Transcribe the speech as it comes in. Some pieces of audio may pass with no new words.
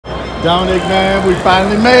Dominic, man, we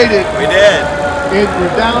finally made it. We did.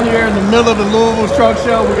 We're down here in the middle of the Louisville Truck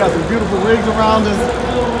Show. We got some beautiful rigs around us.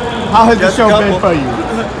 How has the show been for you?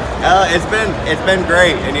 It's been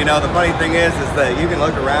great, and you know the funny thing is that you can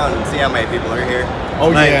look around and see how many people are here. Oh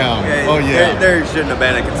yeah, oh yeah. There shouldn't have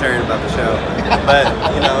been a concern about the show, but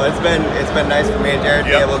you know it's been nice for me and Jarad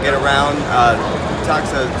to be able to get around, talk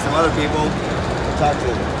to some other people, talk to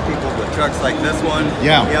people with trucks like this one.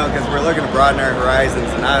 Yeah. You know, because we're looking to broaden our horizons,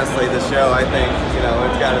 and honestly, this show I think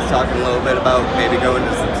it's got us talking a little bit about maybe going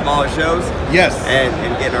to some smaller shows. Yes. And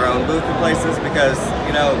getting our own booth in places because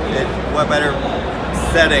what better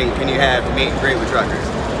setting can you have to meet and greet with truckers?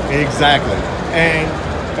 Exactly. And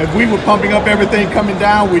we were pumping up everything coming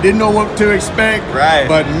down. We didn't know what to expect. Right.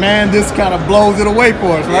 But man, this kind of blows it away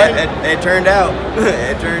for us, right? Yeah, it turned out.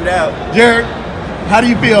 It turned out. Jarad, how do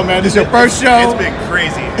you feel, man? This is your first show? It's been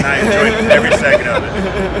crazy, and I enjoyed every second of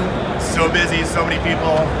it. So busy, so many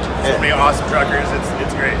people, so many awesome truckers.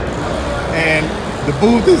 It's great. And the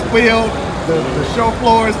booth is filled. The show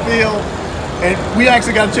floor is filled. And we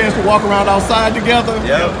actually got a chance to walk around outside together.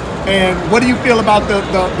 Yep. And what do you feel about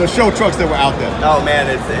the show trucks that were out there? Oh man,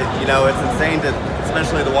 it's insane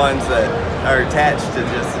especially the ones that are attached to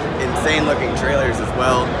just insane looking trailers as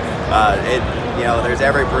well. There's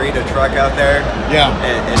every burrito truck out there. Yeah.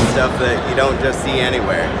 And stuff that you don't just see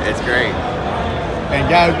anywhere. It's great. And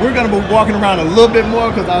guys, we're gonna be walking around a little bit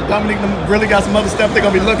more because Dominic really got some other stuff they're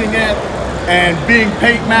gonna be looking at. And being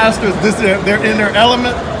paint masters, they're in their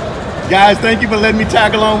element. Guys, thank you for letting me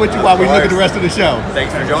tag along with you while we look at the rest of the show.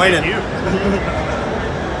 Thanks for joining.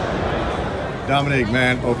 Dominic,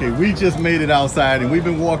 man, okay, we just made it outside and we've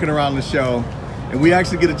been walking around the show and we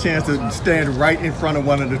actually get a chance to stand right in front of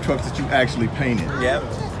one of the trucks that you actually painted. Yep.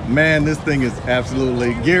 Man, this thing is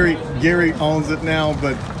absolutely, Gary owns it now,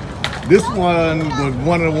 but this one was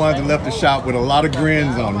one of the ones that left the shop with a lot of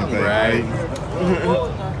grins on your face. Right.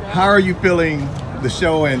 How are you feeling the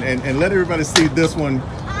show and let everybody see this one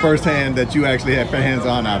firsthand that you actually have hands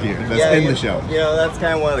on out here that's in the show? That's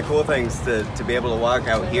kind of one of the cool things to be able to walk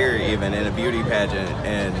out here even in a beauty pageant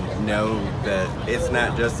and know that it's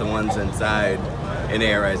not just the ones inside an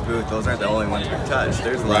ARI's booth. Those aren't the only ones we've touched.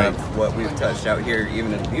 There's a lot of what we've touched out here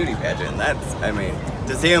even in a beauty pageant.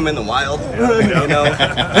 To see them in the wild,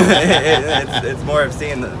 it's more of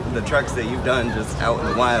seeing the trucks that you've done just out in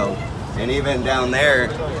the wild. And even down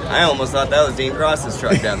there, I almost thought that was Dean Cross's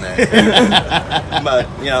truck down there. But,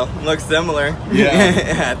 looks similar.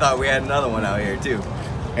 Yeah. I thought we had another one out here, too.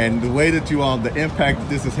 And the way that you all, the impact that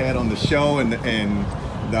this has had on the show and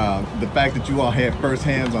the fact that you all had first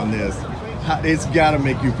hands on this, it's got to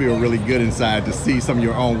make you feel really good inside to see some of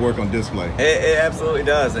your own work on display. It absolutely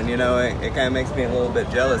does. And, it kind of makes me a little bit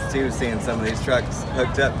jealous, too, seeing some of these trucks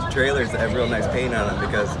hooked up to trailers that have real nice paint on them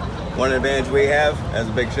because one advantage we have as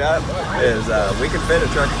a big shop is we can fit a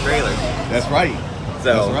truck and trailer. That's right.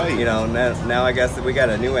 So, that's right. now I guess that we got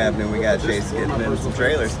a new avenue. We got Chase getting into some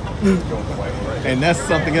trailers. And that's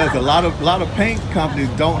something else. A lot of paint companies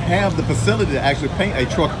don't have the facility to actually paint a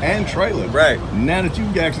truck and trailer. Right. Now that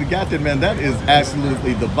you've actually got that, man, that is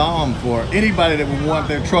absolutely the bomb for anybody that would want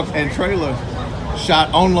their truck and trailer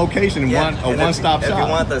shot on location in a one-stop shop. If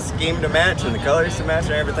you want the scheme to match and the colors to match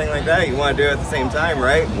and everything like that, you want to do it at the same time,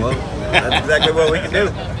 right? Well, that's exactly what we can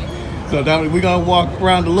do. So Dominic, we're gonna walk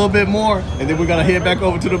around a little bit more and then we're gonna head back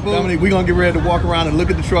over to the booth. Dominic, we're gonna get ready to walk around and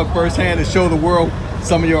look at the truck firsthand and show the world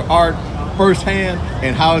some of your art firsthand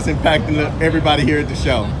and how it's impacting everybody here at the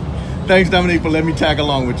show. Thanks, Dominic, for letting me tag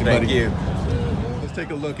along with you, buddy. Thank you. Let's take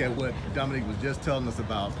a look at what Dominic was just telling us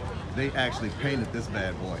about. They actually painted this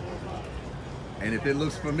bad boy. And if it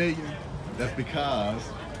looks familiar, that's because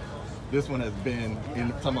this one has been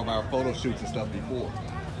in some of our photo shoots and stuff before.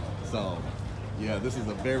 So, yeah, this is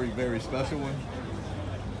a very, very special one.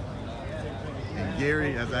 And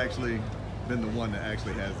Gary has actually been the one that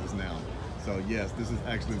actually has this now. So yes, this is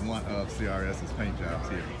actually one of CRS's paint jobs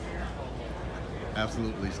here.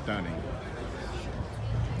 Absolutely stunning.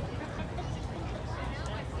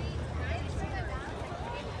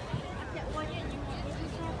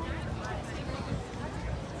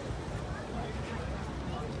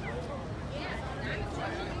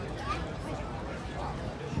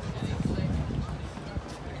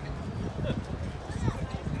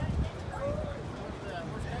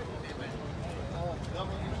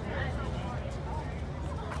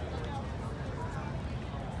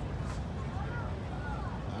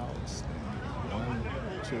 Outstanding.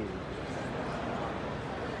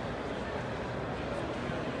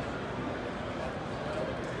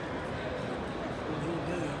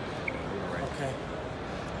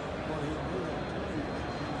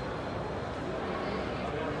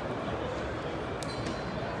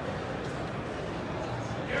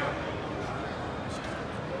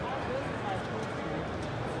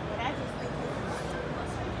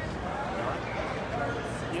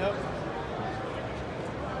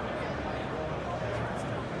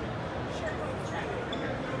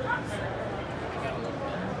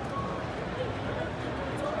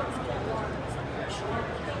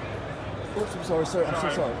 so sorry, sir. I'm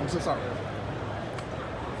so sorry. I'm so sorry.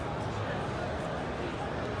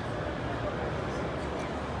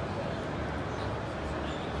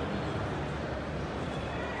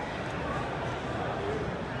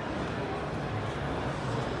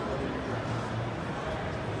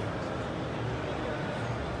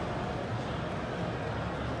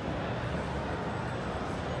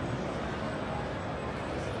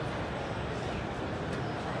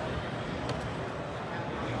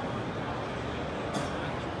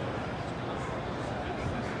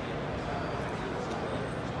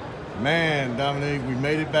 Man, Dominique, we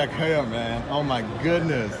made it back here, man. Oh my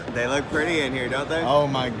goodness. They look pretty in here, don't they? Oh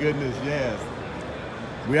my goodness, yes.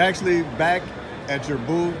 We're actually back at your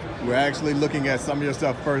booth. We're actually looking at some of your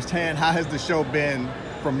stuff firsthand. How has the show been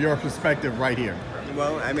from your perspective right here?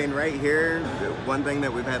 Well, I mean, right here, one thing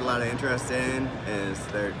that we've had a lot of interest in is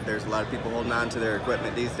there's a lot of people holding on to their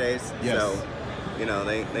equipment these days. Yes. So, you know,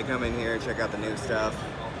 they come in here and check out the new stuff,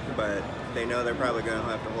 but they know they're probably going to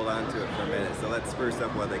have to hold on to it for a minute. So let's spruce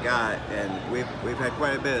up what they got, and we've had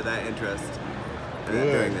quite a bit of that interest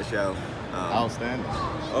during the show. Outstanding.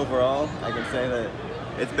 Overall, I can say that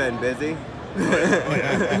it's been busy.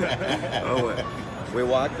 We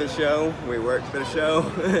walked the show, we worked the show.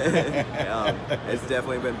 It's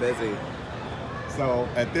definitely been busy. So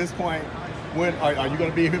at this point, when are you going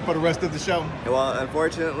to be here for the rest of the show? Well,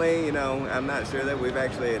 unfortunately, you know, I'm not sure that we've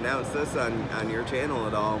actually announced this on your channel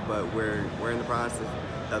at all, but we're in the process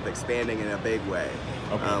of expanding in a big way.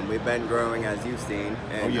 Okay. We've been growing, as you've seen,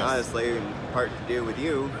 and yes. honestly, in part to do with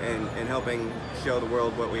you and helping show the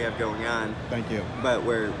world what we have going on. Thank you. But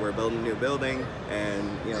we're building a new building, and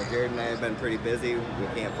you know, Jarad and I have been pretty busy. We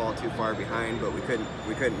can't fall too far behind, but we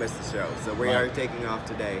couldn't miss the show, so we are taking off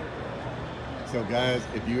today. So guys,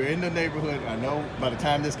 if you're in the neighborhood, I know by the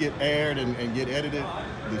time this get aired and get edited,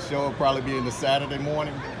 the show will probably be in the Saturday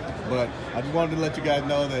morning. But I just wanted to let you guys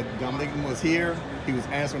know that Dominique was here. He was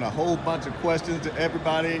answering a whole bunch of questions to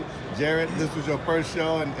everybody. Jarad, this was your first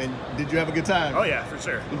show, and did you have a good time? Oh yeah, for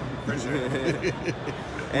sure. For sure.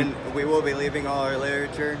 And we will be leaving all our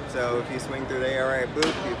literature, so if you swing through the ARI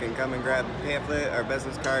booth, you can come and grab a pamphlet, our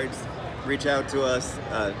business cards, reach out to us.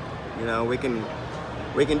 You know, we can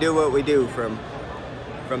do what we do from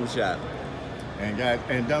the shop. And guys,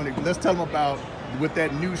 and Dominique, let's tell them about, with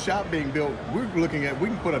that new shop being built, we're looking at, we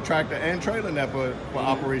can put a tractor and trailer in there for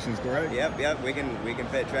operations, correct? Yep, we can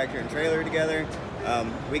fit tractor and trailer together.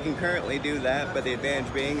 We can currently do that, but the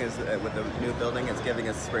advantage being is with the new building, it's giving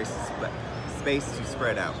us space to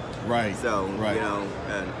spread out. Right. So, right. You know,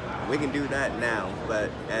 we can do that now,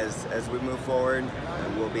 but as we move forward,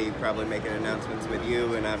 we'll be probably making announcements with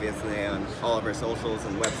you and obviously on all of our socials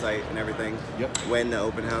and website and everything. Yep. When the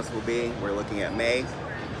open house will be. We're looking at May.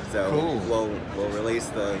 So cool. we'll release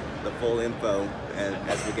the full info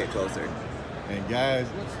as we get closer. And guys,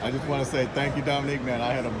 I just want to say thank you, Dominique, man.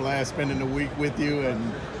 I had a blast spending the week with you,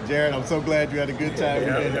 and Jarad, I'm so glad you had a good time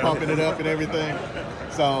and pumping it up and everything.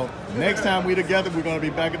 So next time we together, we're going to be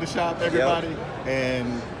back at the shop, everybody. Yep.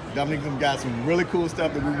 And Dominique's got some really cool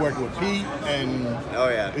stuff that we're working with Pete, and oh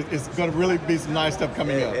yeah, it's going to really be some nice stuff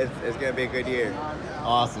coming up. It's going to be a good year.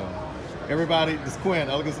 Awesome. Everybody, this is Quinn,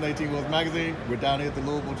 Elegance in 18 Wheels Magazine. We're down here at the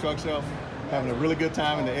Louisville Truck Show, having a really good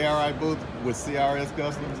time in the ARI booth with CRS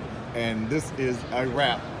Customs, and this is a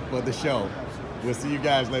wrap for the show. We'll see you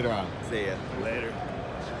guys later on. See ya. Later.